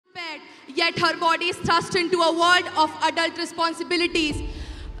yet her body is thrust into a world of adult responsibilities.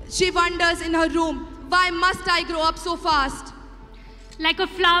 She wonders in her room, why must I grow up so fast? Like a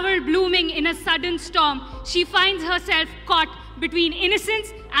flower blooming in a sudden storm, she finds herself caught between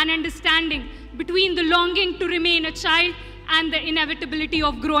innocence and understanding, between the longing to remain a child and the inevitability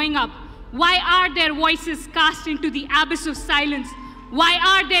of growing up. Why are their voices cast into the abyss of silence? Why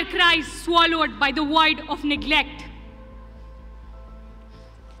are their cries swallowed by the void of neglect?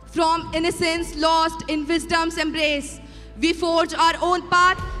 From innocence lost in wisdom's embrace, we forge our own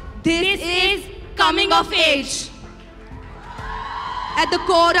path. This is coming of age. At the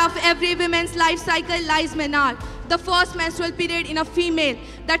core of every woman's life cycle lies menarche, the first menstrual period in a female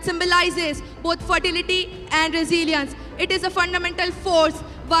that symbolizes both fertility and resilience. It is a fundamental force,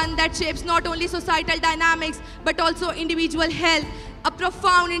 one that shapes not only societal dynamics but also individual health, a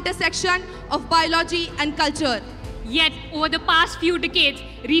profound intersection of biology and culture. Yet, over the past few decades,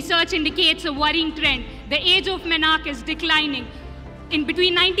 research indicates a worrying trend. The age of menarche is declining. In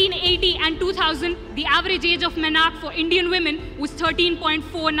between 1980 and 2000, the average age of menarche for Indian women was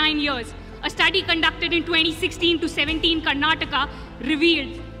 13.49 years. A study conducted in 2016 to 17 Karnataka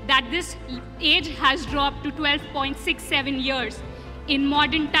revealed that this age has dropped to 12.67 years. In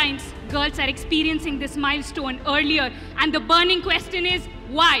modern times, girls are experiencing this milestone earlier, and the burning question is,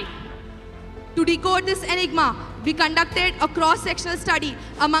 why? To decode this enigma, we conducted a cross-sectional study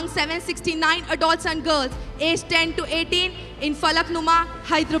among 769 adults and girls aged 10 to 18 in Falaknuma,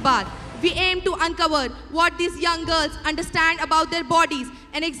 Hyderabad. We aim to uncover what these young girls understand about their bodies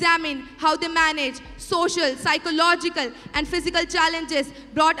and examine how they manage social, psychological, and physical challenges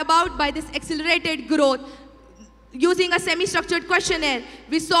brought about by this accelerated growth. Using a semi-structured questionnaire,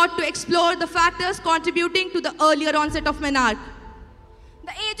 we sought to explore the factors contributing to the earlier onset of menarche.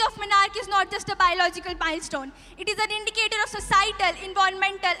 The age of menarche is not just a biological milestone. It is an indicator of societal,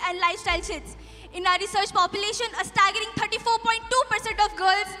 environmental, and lifestyle shifts. In our research population, a staggering 34.2% of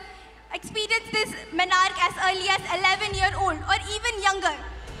girls experience this menarche as early as 11-year-old or even younger.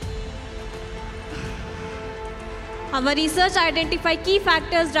 Our research identified key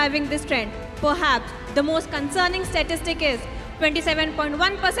factors driving this trend. Perhaps the most concerning statistic is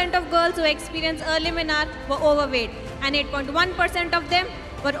 27.1% of girls who experience early menarche were overweight and 8.1% of them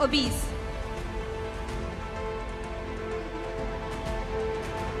were obese.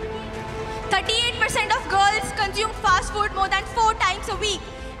 38% of girls consume fast food more than 4 times a week,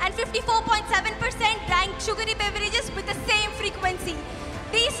 and 54.7% drank sugary beverages with the same frequency.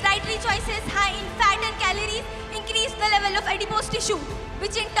 These dietary choices high in fat and calories increase the level of adipose tissue,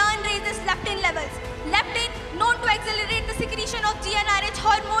 which in turn raises leptin levels. Leptin, known to accelerate the secretion of GnRH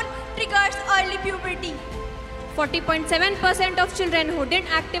hormone, triggers early puberty. 40.7% of children who didn't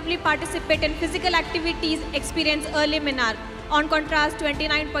actively participate in physical activities experience early menarche. On contrast,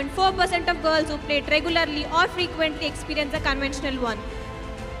 29.4% of girls who played regularly or frequently experience a conventional one,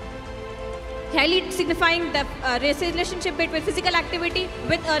 highly signifying the relationship between physical activity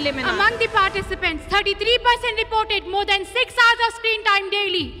with early menarche. Among the participants, 33% reported more than 6 hours of screen time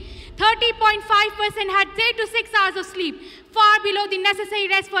daily. 30.5% had 3 to 6 hours of sleep, far below the necessary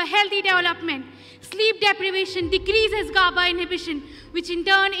rest for healthy development. Sleep deprivation decreases GABA inhibition, which in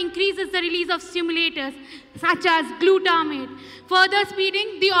turn increases the release of stimulators, such as glutamate, further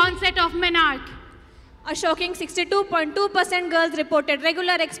speeding the onset of menarche. A shocking 62.2% girls reported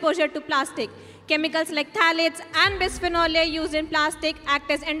regular exposure to plastic. Chemicals like phthalates and bisphenol A used in plastic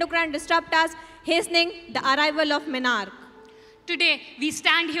act as endocrine disruptors, hastening the arrival of menarche. Today, we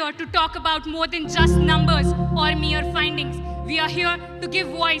stand here to talk about more than just numbers or mere findings. We are here to give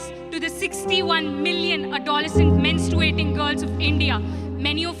voice to the 61 million adolescent menstruating girls of India,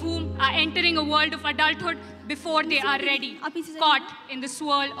 many of whom are entering a world of adulthood before they are ready, caught in the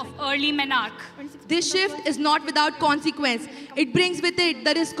swirl of early menarche. This shift is not without consequence. It brings with it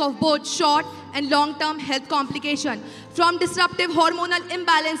the risk of both short and long-term health complications. From disruptive hormonal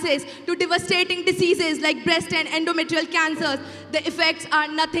imbalances to devastating diseases like breast and endometrial cancers, the effects are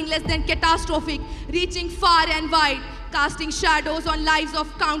nothing less than catastrophic, reaching far and wide, casting shadows on lives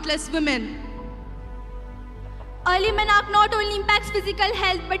of countless women. Early menarche not only impacts physical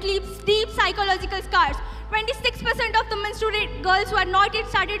health but leaves deep psychological scars. 26% of the girls who are not yet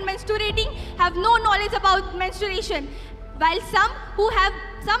started menstruating have no knowledge about menstruation, while some who have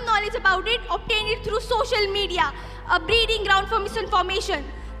some knowledge about it obtain it through social media, a breeding ground for misinformation.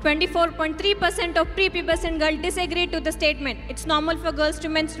 24.3% of prepubescent girls disagree to the statement, "It's normal for girls to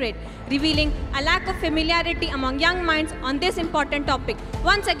menstruate," revealing a lack of familiarity among young minds on this important topic,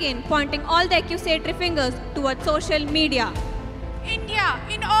 once again pointing all the accusatory fingers towards social media. India,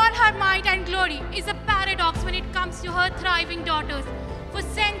 in all her might and glory, is a paradox when it comes to her thriving daughters. For For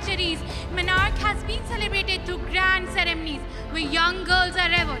centuries, MENARCHE has been celebrated through grand ceremonies where young girls are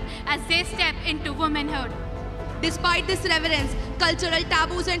revered as they step into womanhood. Despite this reverence, cultural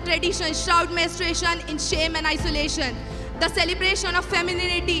taboos and traditions shroud menstruation in shame and isolation. The celebration of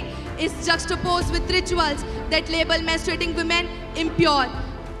femininity is juxtaposed with rituals that label menstruating women impure.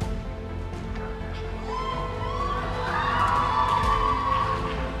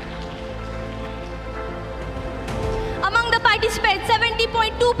 Among the participants,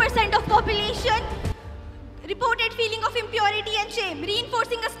 70.2% of population reported feeling of impurity and shame,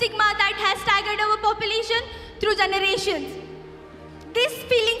 reinforcing a stigma that has staggered our population through generations. These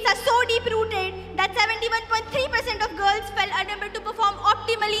feelings are so deep-rooted that 71.3% of girls felt unable to perform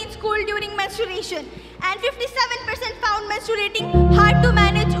optimally in school during menstruation, and 57% found menstruating hard to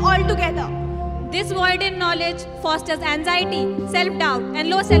manage altogether. This void in knowledge fosters anxiety, self-doubt, and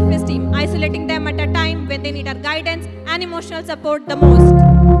low self-esteem, isolating them at a time when they need our guidance and emotional support the most.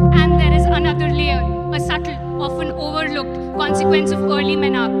 And there is another layer, a subtle, often overlooked consequence of early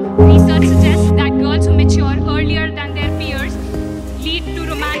menarche. Research suggests that girls who mature earlier than their peers lead to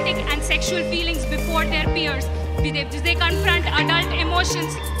romantic and sexual feelings before their peers. They confront adult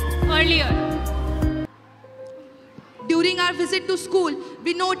emotions earlier. During our visit to school,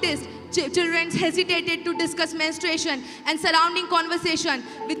 we noticed children hesitated to discuss menstruation and surrounding conversation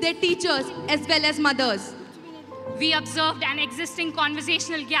with their teachers as well as mothers. We observed an existing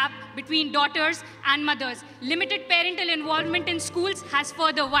conversational gap between daughters and mothers. Limited parental involvement in schools has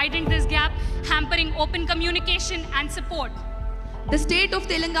further widened this gap, hampering open communication and support. The State of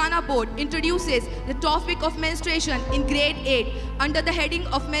Telangana Board introduces the topic of menstruation in grade 8 under the heading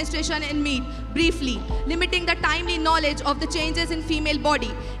of menstruation and meat, briefly, limiting the timely knowledge of the changes in female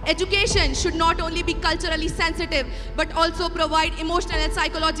body. Education should not only be culturally sensitive, but also provide emotional and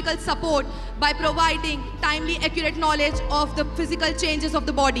psychological support by providing timely, accurate knowledge of the physical changes of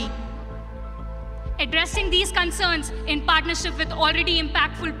the body. Addressing these concerns in partnership with already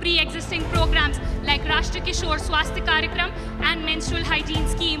impactful pre-existing programs like Rashtra Kishore Swasthya Karyakram and Menstrual Hygiene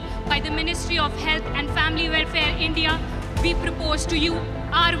Scheme by the Ministry of Health and Family Welfare India, we propose to you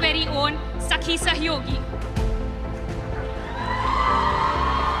our very own Sakhi Sahyogi.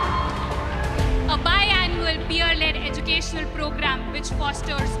 A biannual peer-led educational program which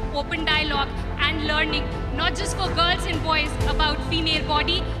fosters open dialogue and learning, not just for girls and boys about female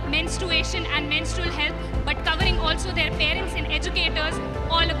body, menstruation and menstrual health, but covering also their parents and educators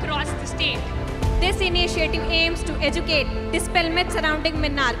all across the state. This initiative aims to educate, dispel myths surrounding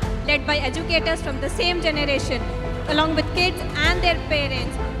MENARCHE, led by educators from the same generation, along with kids and their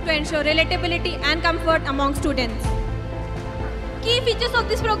parents, to ensure relatability and comfort among students. Key features of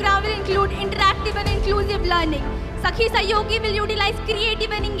this program will include interactive and inclusive learning. Sakhi Sahyogi will utilize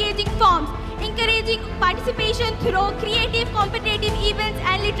creative and engaging forms, encouraging participation through creative, competitive events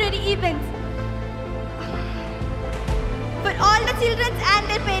and literary events for all the children and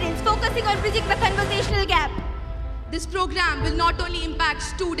their parents, focusing on bridging the conversational gap. This program will not only impact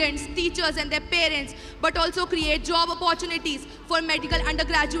students, teachers and their parents, but also create job opportunities for medical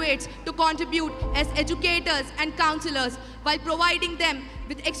undergraduates to contribute as educators and counselors while providing them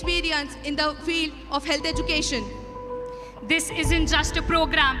with experience in the field of health education. This isn't just a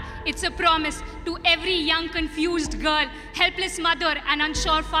program, it's a promise to every young confused girl, helpless mother and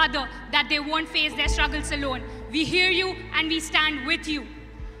unsure father that they won't face their struggles alone. We hear you and we stand with you.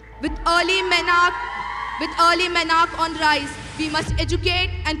 With early menarche on rise, we must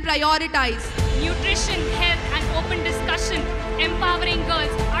educate and prioritize. Nutrition, health and open discussion, empowering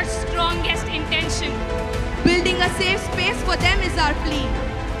girls, our strongest intention. Building a safe space for them is our plea.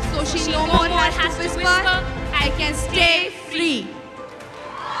 So she no more has to whisper, I can stay free.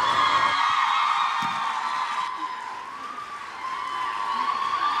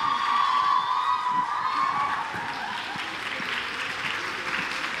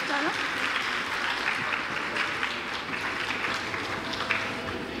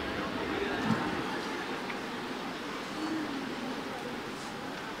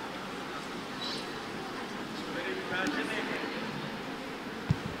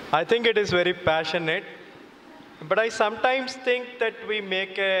 I think it is very passionate, but I sometimes think that we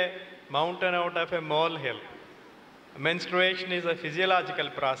make a mountain out of a molehill. Menstruation is a physiological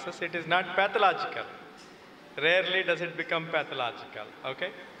process, it is not pathological. Rarely does it become pathological,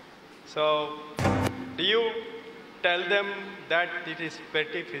 okay? So, do you tell them that it is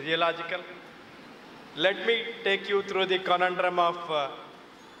pretty physiological? Let me take you through the conundrum of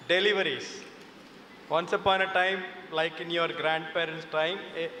deliveries. Once upon a time, like in your grandparents' time,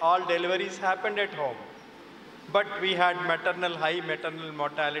 all deliveries happened at home. But we had high maternal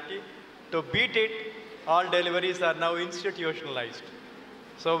mortality. To beat it, all deliveries are now institutionalized.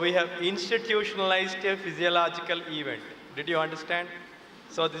 So we have institutionalized a physiological event. Did you understand?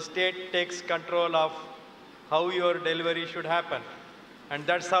 So the state takes control of how your delivery should happen. And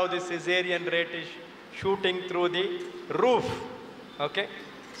that's how the cesarean rate is shooting through the roof. Okay?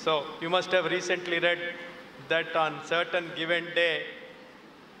 So you must have recently read that on certain given day,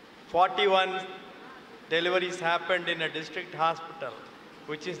 41 deliveries happened in a district hospital,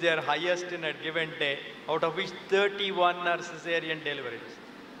 which is their highest in a given day, out of which 31 are cesarean deliveries.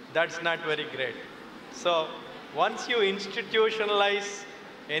 That's not very great. So once you institutionalize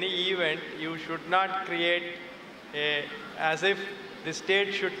any event, you should not create as if the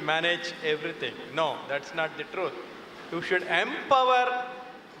state should manage everything. No, that's not the truth. You should empower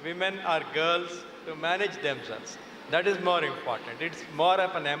women or girls to manage themselves. That is more important. It's more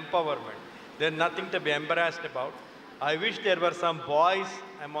of an empowerment. There's nothing to be embarrassed about. I wish there were some boys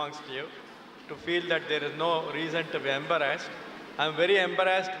amongst you to feel that there is no reason to be embarrassed. I'm very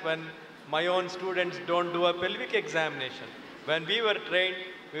embarrassed when my own students don't do a pelvic examination. When we were trained,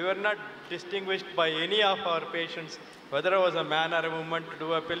 we were not distinguished by any of our patients, whether I was a man or a woman, to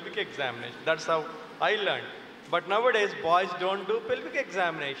do a pelvic examination. That's how I learned. But nowadays, boys don't do pelvic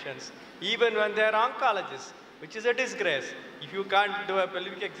examinations, even when they are oncologists, which is a disgrace. If you can't do a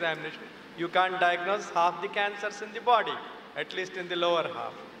pelvic examination, you can't diagnose half the cancers in the body, at least in the lower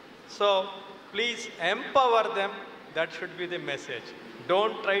half. So please empower them. That should be the message.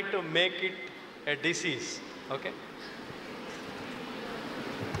 Don't try to make it a disease. Okay?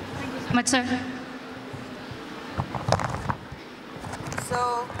 Thank you so much, sir.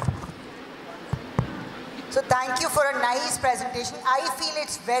 So thank you for a nice presentation. I feel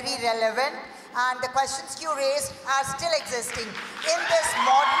it's very relevant, and the questions you raised are still existing in this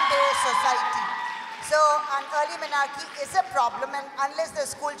modern day society. So an early menarche is a problem, and unless the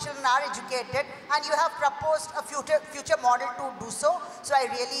school children are educated, and you have proposed a future model to do so. So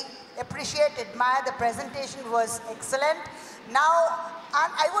I really appreciate, admire, the presentation was excellent. Now,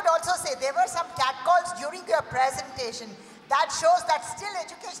 and I would also say there were some catcalls during your presentation. That shows that still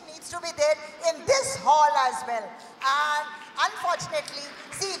education needs to be there in this hall as well. And unfortunately,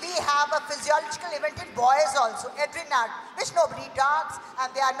 see, we have a physiological event in boys also, Adrenard, which nobody talks,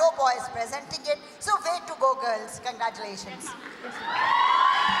 and there are no boys presenting it. So way to go, girls. Congratulations.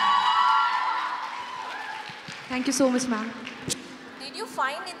 Thank you so much, ma'am. Did you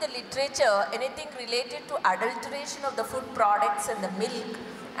find in the literature anything related to adulteration of the food products and the milk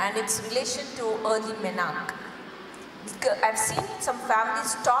and its relation to early menarche? I've seen some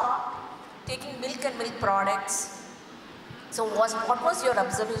families stop taking milk and milk products. So what was your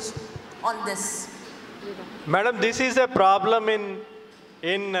observation on this? Madam, this is a problem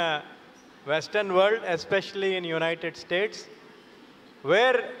in Western world, especially in United States,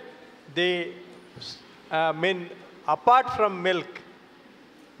 where apart from milk,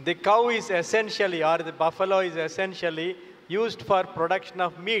 the cow is essentially, or the buffalo is essentially used for production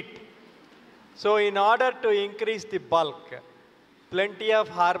of meat. So in order to increase the bulk, plenty of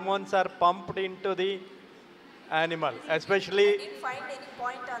hormones are pumped into the animal, especially... I didn't find any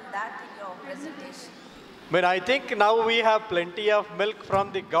point on that in your presentation. But I think now we have plenty of milk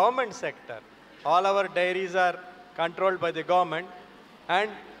from the government sector. All our dairies are controlled by the government, and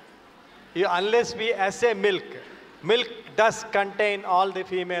unless we assay milk does contain all the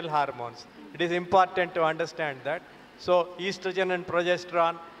female hormones. It is important to understand that. So estrogen and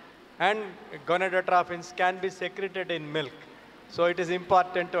progesterone and gonadotropins can be secreted in milk. So it is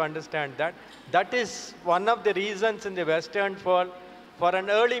important to understand that. That is one of the reasons in the Western world for an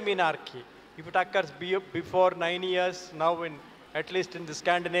early menarche. If it occurs before 9 years, now at least in the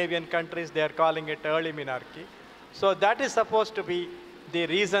Scandinavian countries, they are calling it early menarche. So that is supposed to be the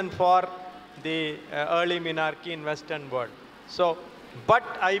reason for the early menarche in Western world. So, but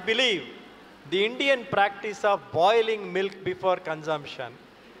I believe the Indian practice of boiling milk before consumption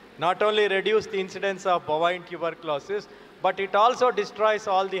not only reduce the incidence of bovine tuberculosis, but it also destroys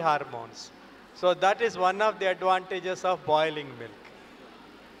all the hormones. So that is one of the advantages of boiling milk.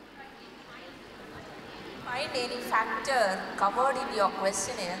 Find any factor covered in your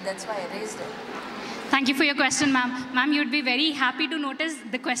questionnaire, that's why I raised it. Thank you for your question, ma'am. Ma'am, you'd be very happy to notice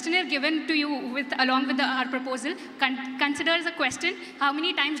the questionnaire given to you along with our proposal considers a question, how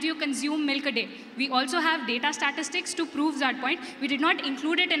many times do you consume milk a day? We also have data statistics to prove that point. We did not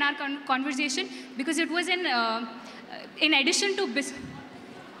include it in our conversation because it was in addition to...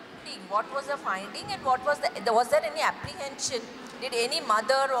 What was the finding and what was there any apprehension? Did any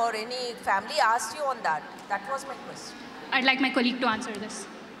mother or any family ask you on that? That was my question. I'd like my colleague to answer this.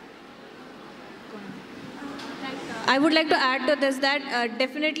 I would like to add to this that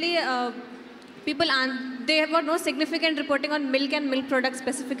definitely there were no significant reporting on milk and milk products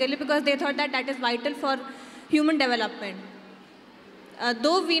specifically because they thought that that is vital for human development.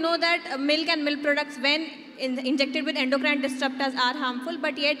 Though we know that milk and milk products when injected with endocrine disruptors are harmful,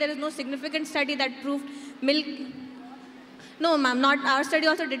 but yet there is no significant study that proved milk. No, ma'am, not our study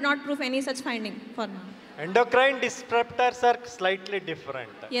also did not prove any such finding for now. Endocrine disruptors are slightly different.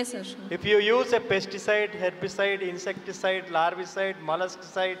 Yes, sir. Sure. If you use a pesticide, herbicide, insecticide, larvicide,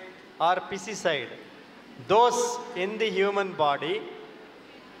 molluscicide, or pesticide, those in the human body,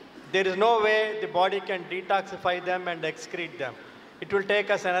 there is no way the body can detoxify them and excrete them. It will take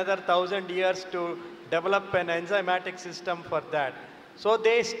us another 1,000 years to develop an enzymatic system for that. So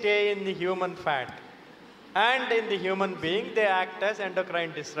they stay in the human fat. And in the human being, they act as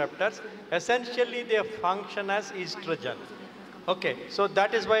endocrine disruptors. Essentially, they function as estrogen. Okay, so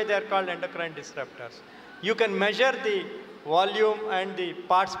that is why they are called endocrine disruptors. You can measure the volume and the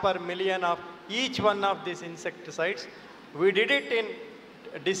parts per million of each one of these insecticides. We did it in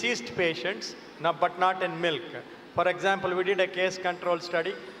deceased patients, but not in milk. For example, we did a case control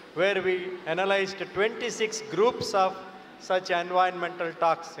study where we analyzed 26 groups of such environmental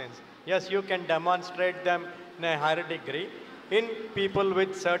toxins. Yes, you can demonstrate them in a higher degree in people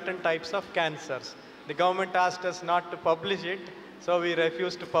with certain types of cancers. The government asked us not to publish it, so we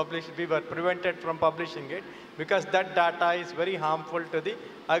refused to publish it. We were prevented from publishing it because that data is very harmful to the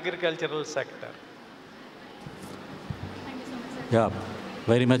agricultural sector. Thank you so much, sir. Yeah,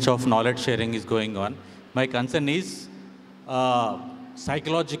 very much of knowledge sharing is going on. My concern is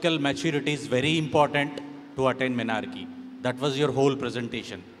psychological maturity is very important to attain menarche. That was your whole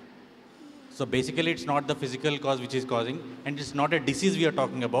presentation. So basically, it's not the physical cause which is causing, and it's not a disease we are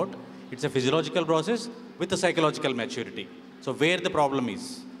talking about. It's a physiological process with a psychological maturity. So where the problem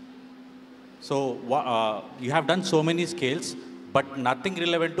is? So you have done so many scales, but nothing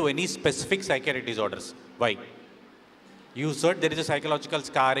relevant to any specific psychiatric disorders. Why? You said there is a psychological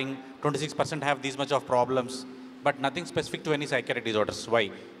scarring, 26% have this much of problems, but nothing specific to any psychiatric disorders.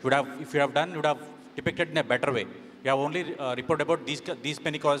 Why? If you have done, you would have depicted in a better way. You have only reported about these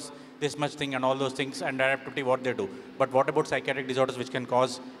many cause, this much thing and all those things and adaptivity, what they do. But what about psychiatric disorders which can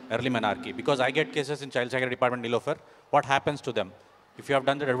cause early menarche? Because I get cases in child psychiatry department, Nilofer. What happens to them? If you have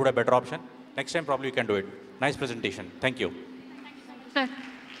done that, that would be a better option. Next time, probably you can do it. Nice presentation. Thank you. Sir.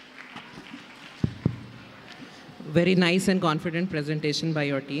 Very nice and confident presentation by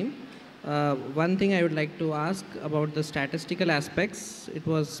your team. One thing I would like to ask about the statistical aspects. It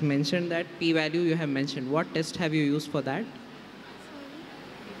was mentioned that p-value you have mentioned. What test have you used for that?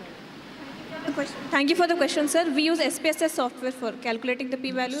 Thank you for the question, sir. We use SPSS software for calculating the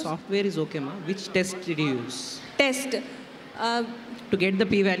p-values. Software is okay, ma. Which test did you use? Test. To get the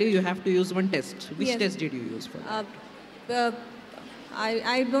p-value, you have to use one test. Which yes. test did you use for that?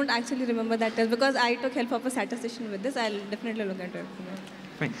 I don't actually remember that test because I took help of a statistician with this. I'll definitely look into it.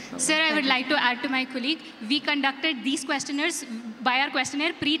 Fine. Sir, I would like to add to my colleague. We conducted these questionnaires by our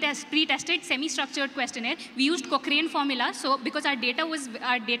questionnaire, pre-tested, semi-structured questionnaire. We used Cochrane formula, so because our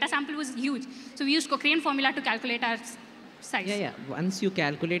data sample was huge, so we used Cochrane formula to calculate our size. Yeah. Once you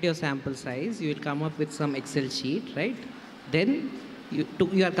calculate your sample size, you will come up with some Excel sheet, right? Then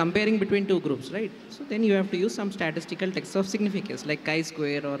you are comparing between two groups, right? So then you have to use some statistical tests of significance, like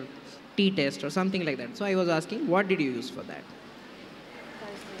chi-square or t-test or something like that. So I was asking, what did you use for that?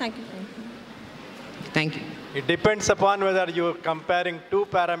 Thank you. Thank you. It depends upon whether you are comparing two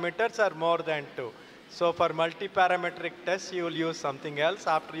parameters or more than two. So for multi-parametric tests, you will use something else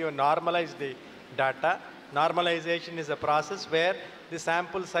after you normalize the data. Normalization is a process where the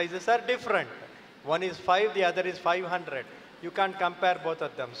sample sizes are different. One is 5, the other is 500. You can't compare both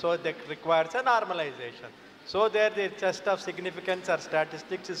of them. So that requires a normalization. So there the test of significance or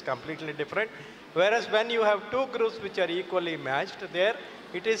statistics is completely different. Whereas when you have two groups which are equally matched, there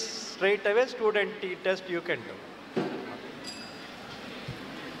it is straight away student t-test you can do.